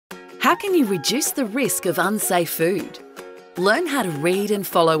How can you reduce the risk of unsafe food? Learn how to read and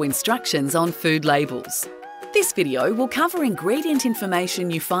follow instructions on food labels. This video will cover ingredient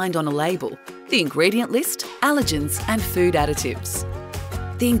information you find on a label, the ingredient list, allergens and food additives.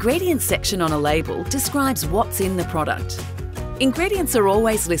 The ingredients section on a label describes what's in the product. Ingredients are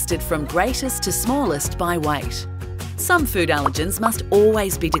always listed from greatest to smallest by weight. Some food allergens must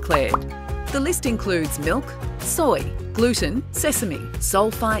always be declared. The list includes milk, soy, gluten, sesame,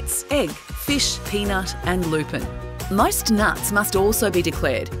 sulfites, egg, fish, peanut and lupin. Most nuts must also be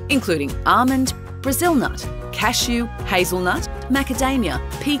declared, including almond, Brazil nut, cashew, hazelnut, macadamia,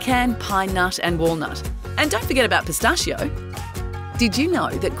 pecan, pine nut and walnut. And don't forget about pistachio. Did you know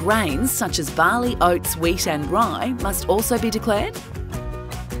that grains such as barley, oats, wheat and rye must also be declared?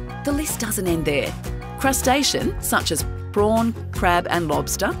 The list doesn't end there. Crustacean, such as prawn, crab and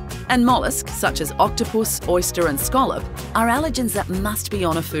lobster, and mollusks, such as octopus, oyster and scallop, are allergens that must be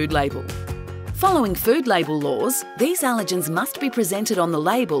on a food label. Following food label laws, these allergens must be presented on the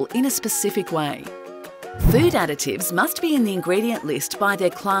label in a specific way. Food additives must be in the ingredient list by their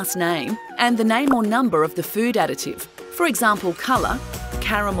class name and the name or number of the food additive, for example colour,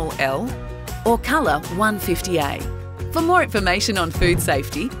 caramel L, or colour 150A. For more information on food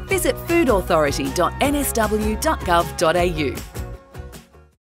safety, visit foodauthority.nsw.gov.au.